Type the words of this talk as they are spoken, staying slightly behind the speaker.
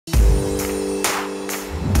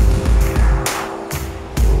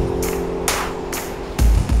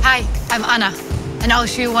I'm Anna, and I'll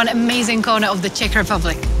show you one amazing corner of the Czech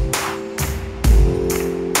Republic.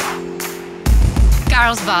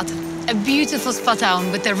 Karlovy, a beautiful spa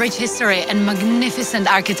town with a rich history and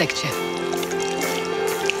magnificent architecture.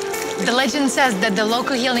 The legend says that the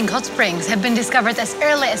local healing hot springs have been discovered as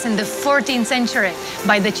early as in the 14th century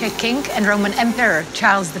by the Czech king and Roman Emperor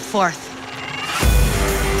Charles IV.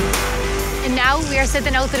 And now we are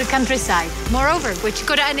setting out to the countryside. Moreover, with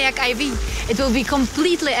ŠKODA ENYAQ IV, it will be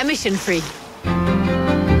completely emission-free.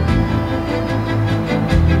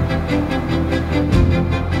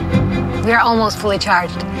 We are almost fully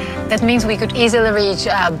charged. That means we could easily reach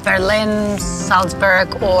Berlin,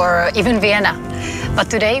 Salzburg, or even Vienna. But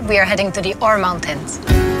today we are heading to the Ore Mountains.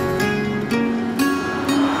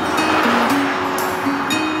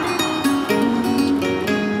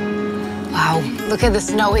 Wow, look at the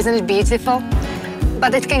snow, isn't it beautiful?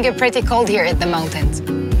 But it can get pretty cold here at the mountains.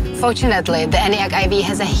 Fortunately, the ENYAQ IV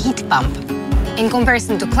has a heat pump. In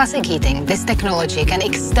comparison to classic heating, this technology can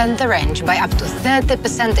extend the range by up to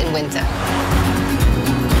 30% in winter.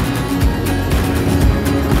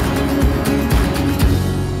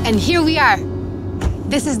 And here we are.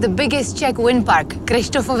 This is the biggest Czech wind park,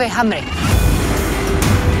 Krištofovy Hamry.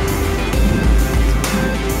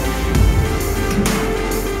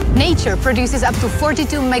 Nature produces up to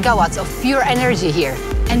 42 megawatts of pure energy here.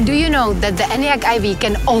 And do you know that the ENYAQ IV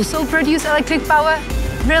can also produce electric power?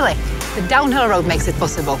 Really, the downhill road makes it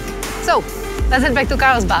possible. So, let's head back to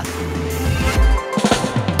Karlovy.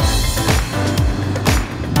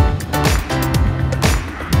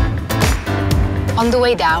 On the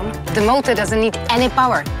way down, the motor doesn't need any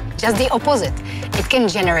power, just the opposite. It can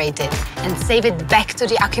generate it and save it back to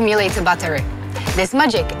the accumulator battery. This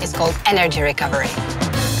magic is called energy recovery.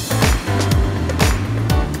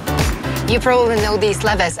 You probably know these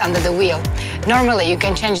levers under the wheel. Normally, you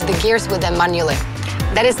can change the gears with them manually.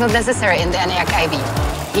 That is not necessary in the ENYAQ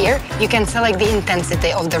IV. Here, you can select the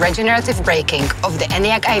intensity of the regenerative braking of the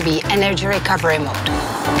ENYAQ IV energy recovery mode.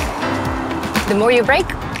 The more you brake,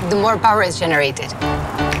 the more power is generated.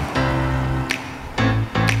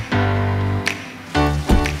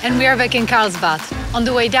 And we are back in Karlovy. On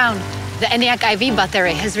the way down, the ENYAQ IV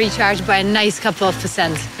battery has recharged by a nice couple of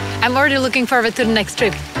 %. I'm already looking forward to the next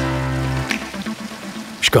trip.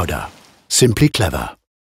 ŠKODA. Simply clever.